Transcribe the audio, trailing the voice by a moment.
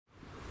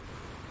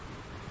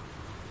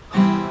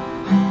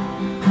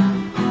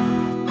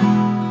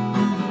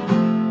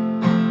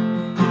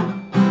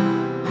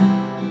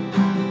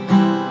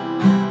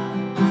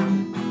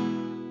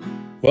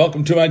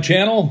Welcome to my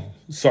channel.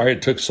 Sorry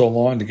it took so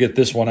long to get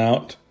this one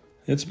out.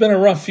 It's been a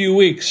rough few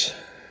weeks.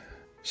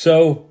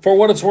 So, for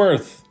what it's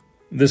worth,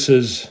 this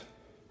is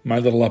my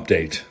little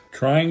update.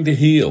 Trying to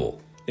heal.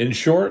 In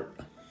short,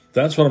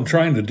 that's what I'm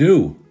trying to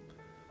do.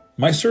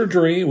 My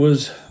surgery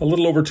was a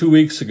little over 2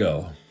 weeks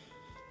ago.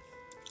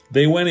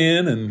 They went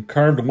in and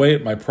carved away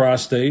at my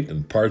prostate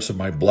and parts of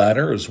my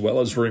bladder, as well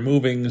as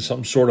removing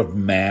some sort of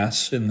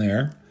mass in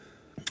there.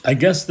 I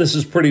guess this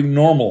is pretty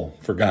normal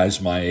for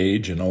guys my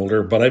age and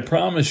older, but I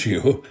promise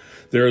you,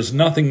 there is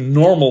nothing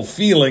normal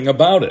feeling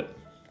about it.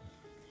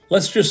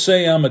 Let's just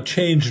say I'm a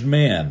changed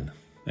man,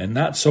 and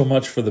not so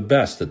much for the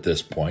best at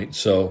this point,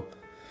 so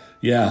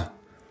yeah,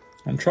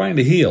 I'm trying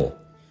to heal.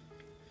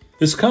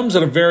 This comes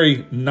at a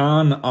very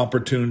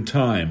non-opportune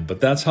time, but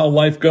that's how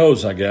life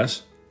goes, I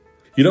guess.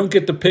 You don't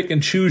get to pick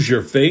and choose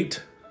your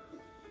fate.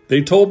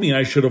 They told me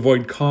I should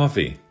avoid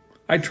coffee.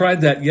 I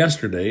tried that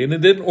yesterday, and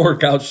it didn't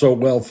work out so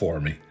well for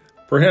me.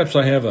 Perhaps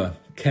I have a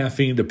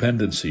caffeine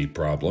dependency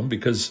problem,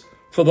 because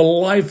for the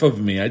life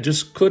of me, I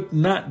just could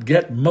not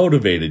get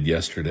motivated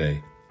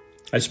yesterday.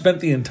 I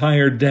spent the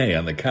entire day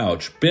on the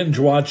couch,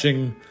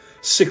 binge-watching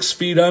 6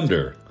 Feet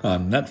Under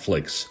on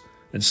Netflix,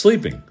 and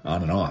sleeping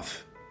on and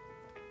off.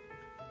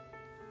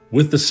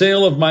 With the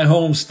sale of my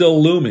home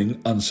still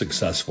looming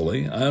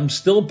unsuccessfully, I'm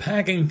still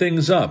packing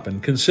things up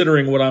and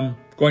considering what I'm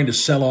going to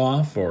sell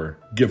off or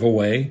give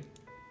away.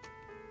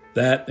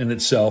 That in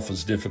itself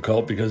is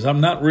difficult because I'm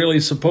not really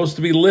supposed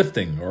to be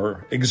lifting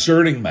or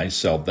exerting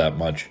myself that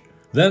much.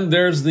 Then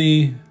there's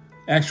the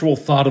actual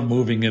thought of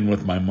moving in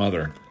with my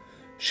mother.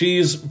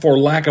 She's, for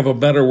lack of a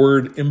better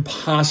word,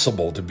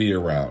 impossible to be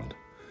around.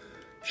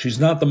 She's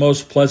not the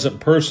most pleasant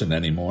person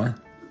anymore.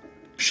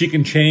 She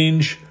can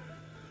change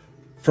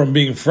from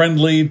being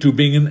friendly to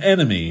being an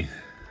enemy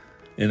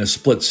in a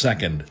split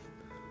second.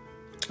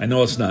 I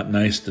know it's not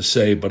nice to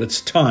say, but it's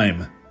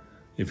time,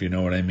 if you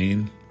know what I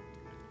mean.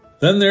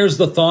 Then there's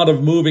the thought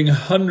of moving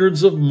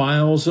hundreds of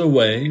miles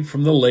away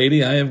from the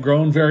lady I have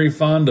grown very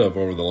fond of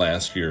over the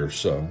last year or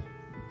so.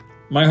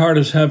 My heart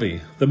is heavy.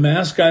 The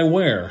mask I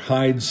wear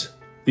hides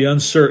the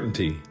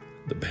uncertainty,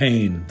 the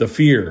pain, the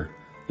fear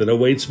that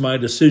awaits my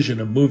decision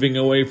of moving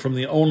away from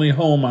the only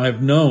home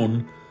I've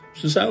known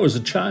since I was a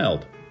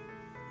child.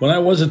 When I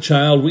was a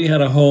child, we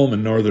had a home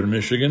in northern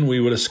Michigan we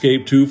would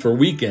escape to for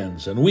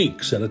weekends and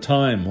weeks at a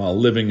time while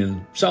living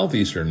in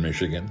southeastern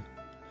Michigan.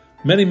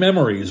 Many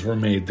memories were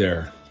made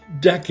there.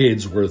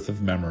 Decades worth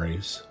of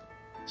memories.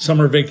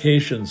 Summer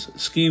vacations,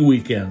 ski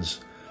weekends,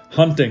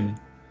 hunting,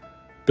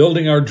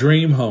 building our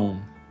dream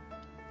home.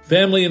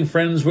 Family and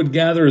friends would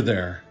gather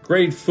there.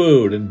 Great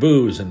food and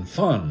booze and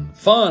fun.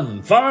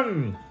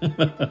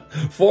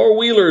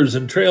 Four-wheelers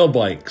and trail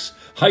bikes,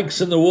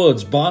 hikes in the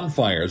woods,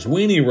 bonfires,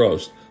 weenie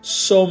roast.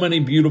 So many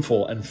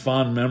beautiful and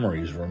fond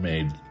memories were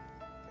made.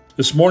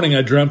 This morning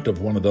I dreamt of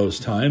one of those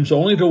times,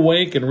 only to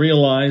wake and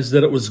realize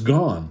that it was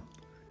gone.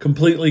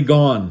 Completely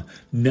gone,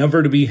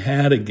 never to be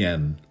had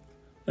again.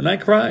 And I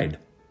cried.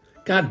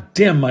 God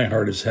damn, my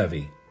heart is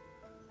heavy.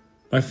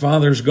 My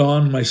father's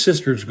gone, my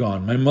sister's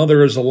gone, my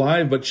mother is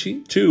alive, but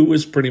she too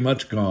is pretty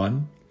much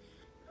gone.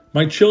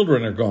 My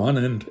children are gone,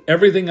 and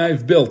everything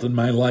I've built in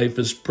my life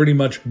is pretty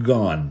much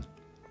gone.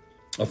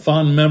 A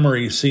fond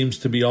memory seems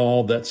to be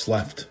all that's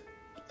left.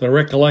 The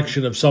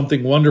recollection of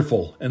something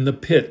wonderful and the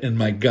pit in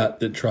my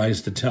gut that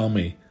tries to tell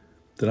me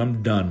that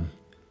I'm done.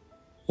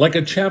 Like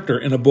a chapter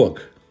in a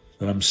book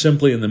that I'm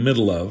simply in the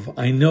middle of,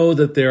 I know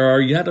that there are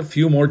yet a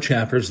few more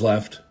chapters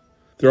left.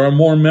 There are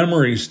more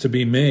memories to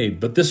be made,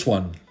 but this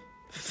one,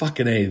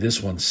 fucking A,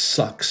 this one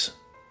sucks.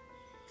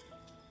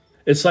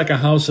 It's like a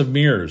house of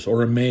mirrors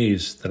or a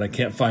maze that I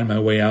can't find my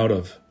way out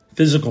of.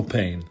 Physical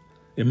pain,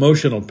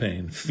 emotional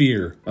pain,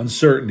 fear,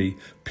 uncertainty,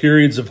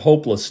 periods of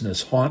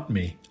hopelessness haunt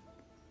me.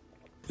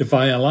 If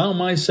I allow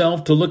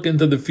myself to look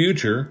into the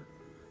future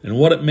and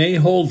what it may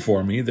hold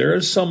for me, there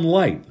is some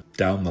light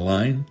down the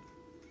line.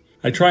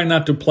 I try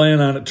not to plan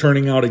on it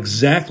turning out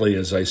exactly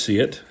as I see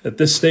it. At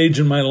this stage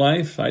in my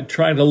life, I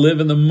try to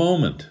live in the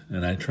moment,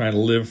 and I try to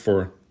live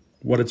for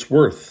what it's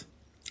worth.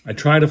 I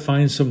try to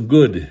find some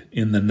good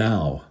in the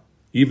now,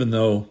 even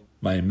though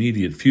my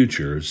immediate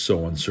future is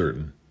so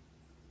uncertain.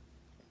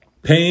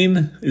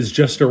 Pain is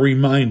just a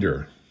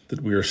reminder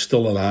that we are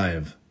still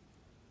alive.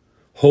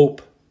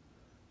 Hope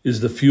is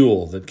the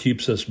fuel that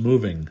keeps us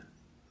moving.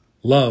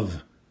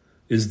 Love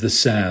is the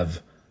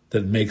salve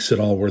that makes it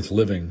all worth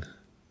living.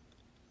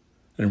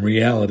 And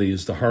reality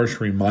is the harsh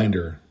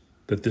reminder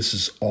that this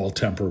is all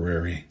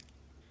temporary.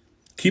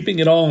 Keeping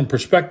it all in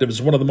perspective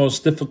is one of the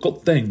most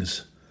difficult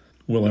things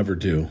we'll ever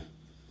do.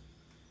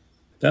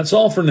 That's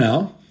all for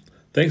now.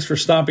 Thanks for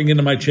stopping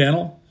into my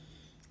channel.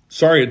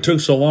 Sorry it took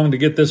so long to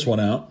get this one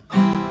out.